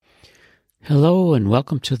Hello and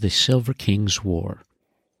welcome to the Silver King's War.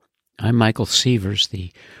 I'm Michael Sievers,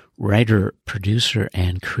 the writer, producer,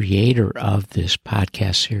 and creator of this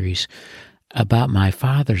podcast series about my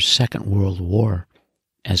father's Second World War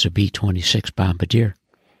as a B-26 bombardier.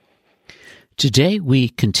 Today we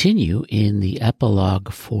continue in the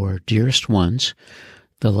epilogue for Dearest Ones,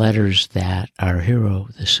 the letters that our hero,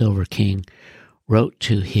 the Silver King, wrote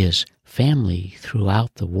to his family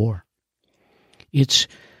throughout the war. It's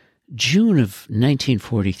June of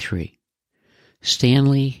 1943.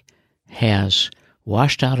 Stanley has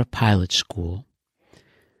washed out of pilot school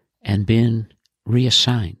and been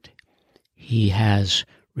reassigned. He has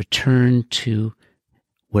returned to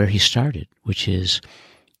where he started, which is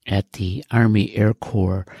at the Army Air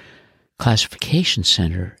Corps Classification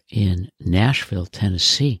Center in Nashville,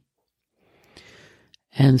 Tennessee.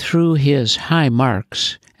 And through his high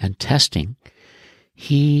marks and testing,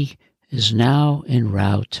 he is now en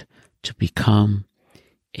route to become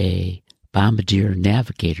a bombardier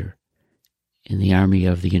navigator in the Army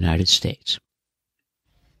of the United States.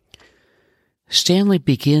 Stanley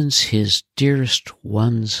begins his Dearest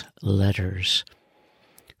Ones letters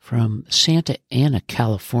from Santa Ana,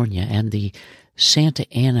 California, and the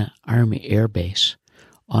Santa Ana Army Air Base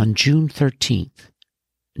on June 13th,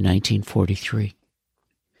 1943.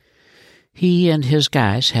 He and his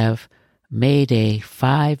guys have made a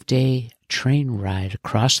 5-day train ride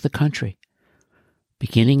across the country,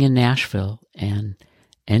 beginning in Nashville and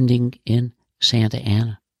ending in Santa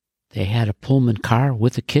Ana. They had a Pullman car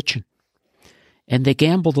with a kitchen. And they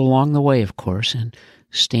gambled along the way, of course, and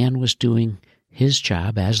Stan was doing his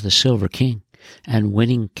job as the Silver King and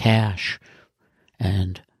winning cash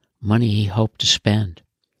and money he hoped to spend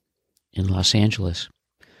in Los Angeles.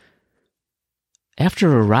 After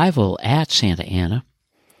arrival at Santa Ana,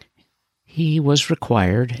 he was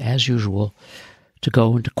required, as usual, to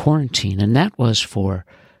go into quarantine, and that was for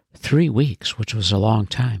 3 weeks, which was a long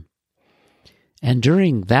time. And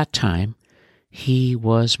during that time, he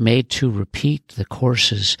was made to repeat the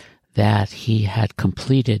courses that he had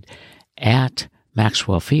completed at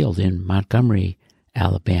Maxwell Field in Montgomery,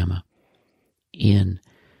 Alabama, in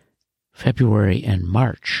February and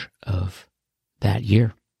March of that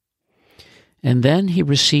year. And then he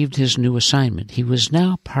received his new assignment. He was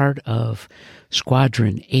now part of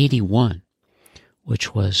Squadron 81,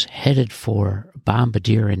 which was headed for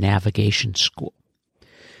Bombardier and Navigation School.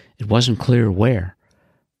 It wasn't clear where,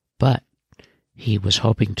 but he was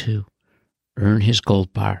hoping to earn his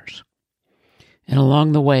gold bars. And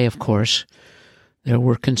along the way, of course, there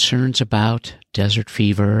were concerns about desert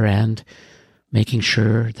fever and making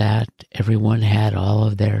sure that everyone had all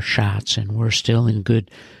of their shots and were still in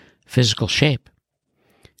good physical shape.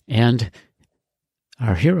 And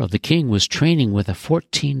our hero, the King, was training with a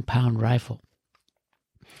 14-pound rifle.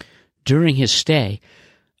 During his stay,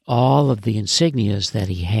 all of the insignias that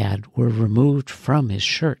he had were removed from his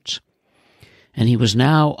shirts, and he was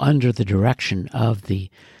now under the direction of the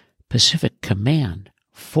Pacific Command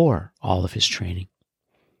for all of his training.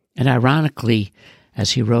 And ironically,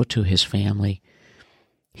 as he wrote to his family,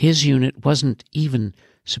 his unit wasn't even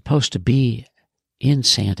supposed to be in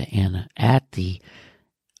Santa Ana at the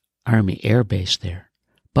Army Air Base there.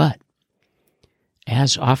 But,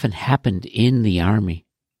 as often happened in the Army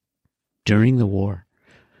during the war,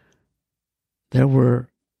 there were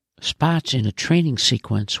spots in a training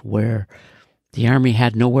sequence where the Army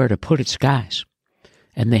had nowhere to put its guys,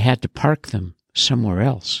 and they had to park them somewhere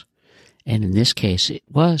else. And in this case, it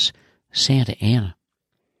was Santa Ana.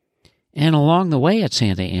 And along the way at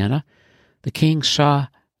Santa Ana, the King saw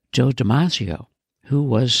Joe DiMaggio, who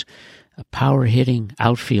was a power-hitting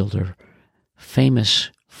outfielder famous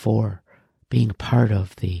for being part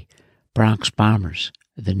of the Bronx Bombers,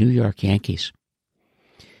 the New York Yankees.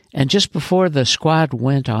 And just before the squad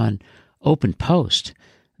went on open post,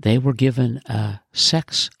 they were given a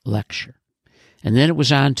sex lecture. And then it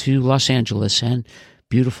was on to Los Angeles and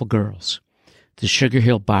beautiful girls, the Sugar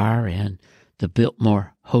Hill Bar and the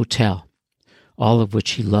Biltmore Hotel, all of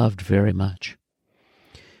which he loved very much.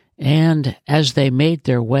 And as they made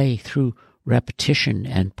their way through repetition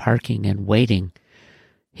and parking and waiting,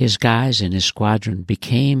 his guys in his squadron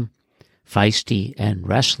became feisty and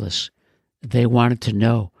restless. They wanted to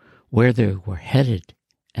know where they were headed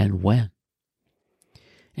and when.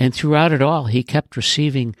 And throughout it all, he kept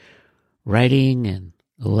receiving writing and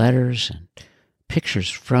letters and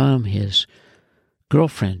pictures from his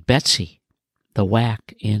girlfriend, Betsy, the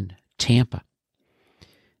WAC in Tampa.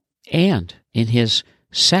 And in his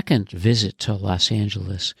second visit to Los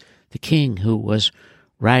Angeles, the King, who was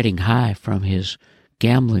riding high from his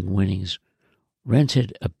gambling winnings,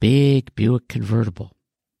 rented a big Buick convertible.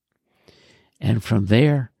 And from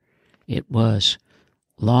there, it was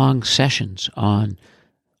long sessions on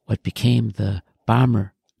what became the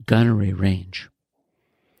Bomber Gunnery Range,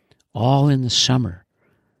 all in the summer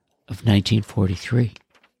of 1943.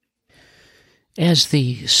 As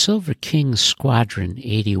the Silver King Squadron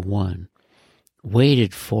 81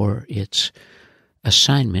 waited for its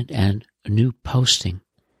assignment and a new posting,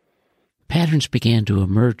 patterns began to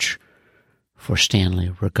emerge for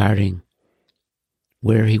Stanley regarding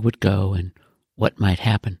where he would go and what might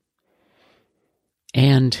happen.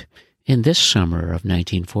 And in this summer of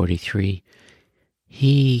 1943,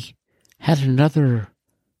 he had another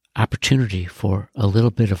opportunity for a little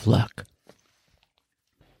bit of luck.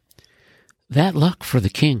 That luck for the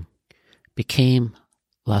king became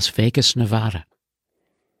Las Vegas, Nevada.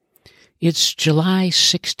 It's July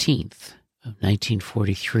 16th of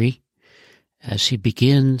 1943 as he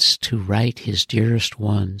begins to write his dearest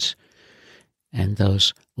ones and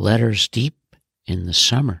those letters deep in the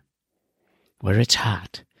summer where it's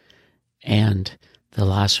hot, and the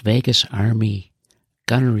Las Vegas Army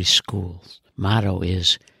Gunnery School's motto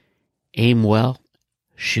is aim well,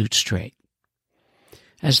 shoot straight.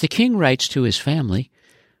 As the king writes to his family,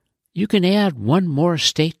 you can add one more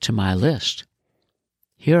state to my list.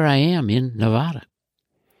 Here I am in Nevada.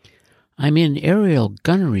 I'm in aerial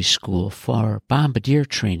gunnery school for bombardier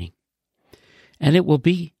training, and it will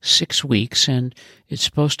be 6 weeks, and it's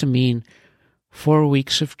supposed to mean 4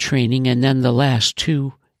 weeks of training and then the last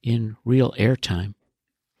 2 in real airtime.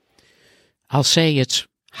 I'll say it's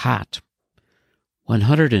hot.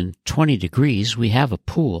 120 degrees, we have a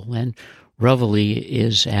pool, and Reveille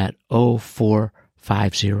is at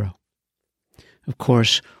 0450. Of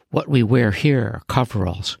course, what we wear here are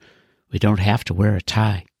coveralls. We don't have to wear a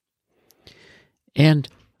tie. And,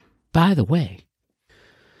 by the way,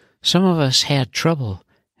 some of us had trouble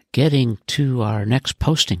getting to our next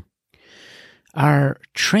posting. Our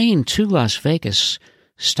train to Las Vegas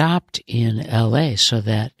stopped in L.A. so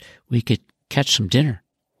that we could catch some dinner.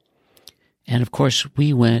 And, of course,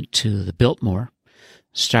 we went to the Biltmore,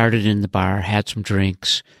 started in the bar, had some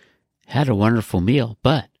drinks, had a wonderful meal,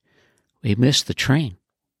 but we missed the train.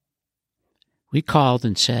 We called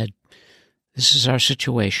and said, this is our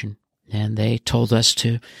situation, and they told us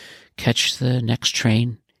to catch the next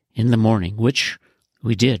train in the morning, which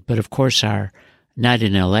we did. But, of course, our night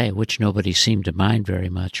in L.A., which nobody seemed to mind very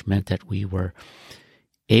much, meant that we were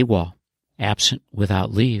AWOL, absent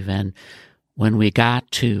without leave. And when we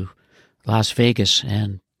got to Las Vegas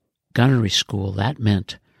and gunnery school, that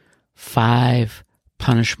meant 5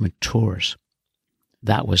 punishment tours.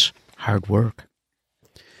 That was hard work.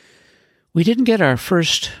 We didn't get our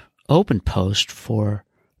first open post for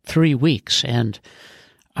 3 weeks, and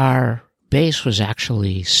our base was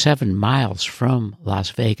actually 7 miles from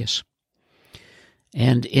Las Vegas.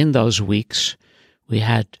 And in those weeks, we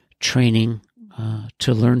had training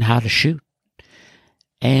to learn how to shoot.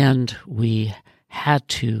 And we had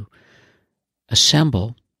to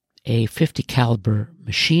assemble a 50 caliber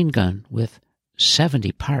machine gun with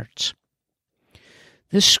 70 parts.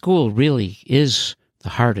 This school really is the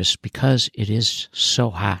hardest because it is so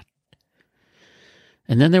hot.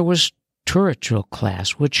 And then there was turret drill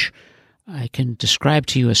class, which I can describe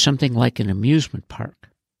to you as something like an amusement park.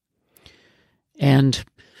 And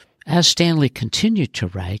as Stanley continued to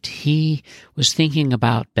write, he was thinking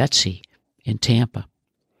about Betsy in Tampa.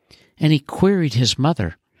 And he queried his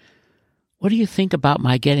mother, "What do you think about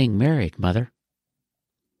my getting married, Mother?"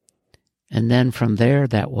 And then from there,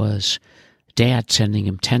 that was Dad sending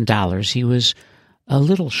him $10. He was a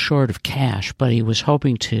little short of cash, but he was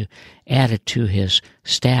hoping to add it to his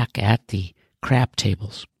stack at the crap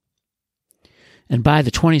tables. And by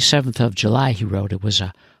the 27th of July, he wrote, it was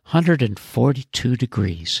 142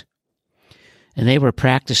 degrees. And they were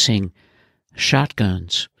practicing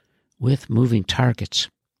shotguns with moving targets.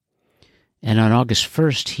 And on August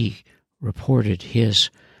 1st, he reported his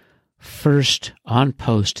first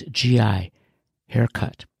on-post GI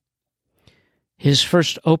haircut. His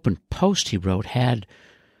first open post, he wrote, had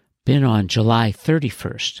been on July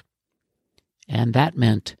 31st, and that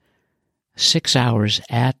meant 6 hours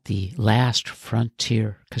at the last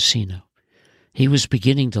Frontier Casino. He was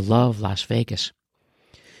beginning to love Las Vegas.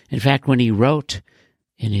 In fact, when he wrote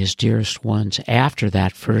in his dearest ones after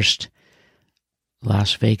that first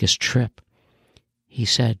Las Vegas trip, he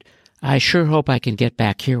said, "I sure hope I can get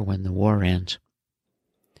back here when the war ends."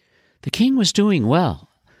 The king was doing well,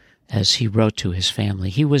 as he wrote to his family.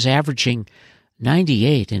 He was averaging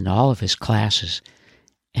 98 in all of his classes,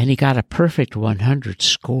 and he got a perfect 100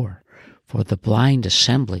 score for the blind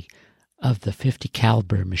assembly of the 50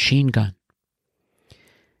 caliber machine gun.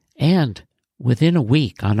 And within a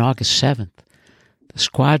week, on August 7th, The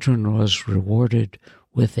squadron was rewarded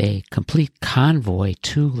with a complete convoy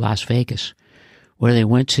to Las Vegas, where they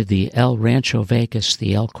went to the El Rancho Vegas,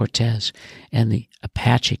 the El Cortez, and the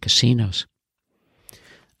Apache casinos.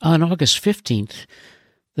 On August 15th,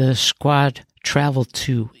 the squad traveled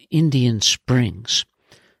to Indian Springs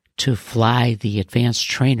to fly the advanced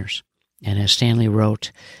trainers. And as Stanley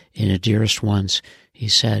wrote in a Dearest once, he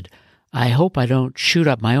said, "I hope I don't shoot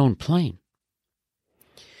up my own plane."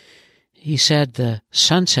 He said the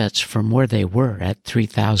sunsets from where they were at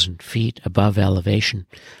 3,000 feet above elevation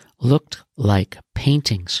looked like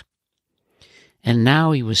paintings. And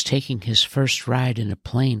now he was taking his first ride in a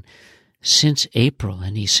plane since April,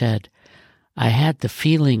 and he said, "I had the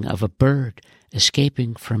feeling of a bird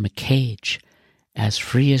escaping from a cage, as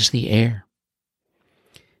free as the air."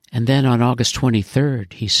 And then on August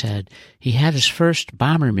 23rd, he said, he had his first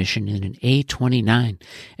bomber mission in an A-29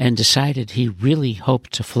 and decided he really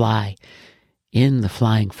hoped to fly in the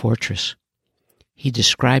Flying Fortress. He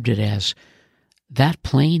described it as, "That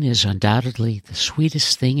plane is undoubtedly the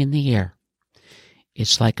sweetest thing in the air.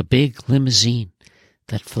 It's like a big limousine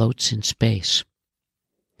that floats in space."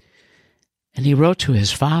 And he wrote to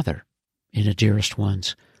his father in a Dearest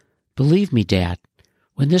once, "Believe me, Dad,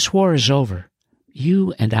 when this war is over,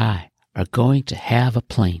 you and I are going to have a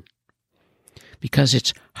plane." Because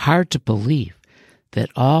it's hard to believe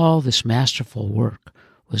that all this masterful work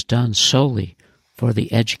was done solely for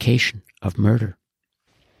the education of murder.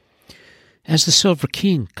 As the Silver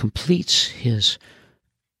King completes his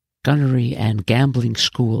gunnery and gambling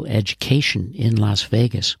school education in Las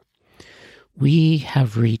Vegas, we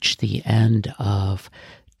have reached the end of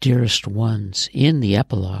Dearest Ones in the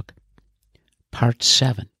Epilogue, Part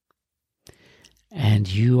 7.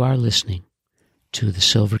 And you are listening to the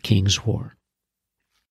Silver King's War.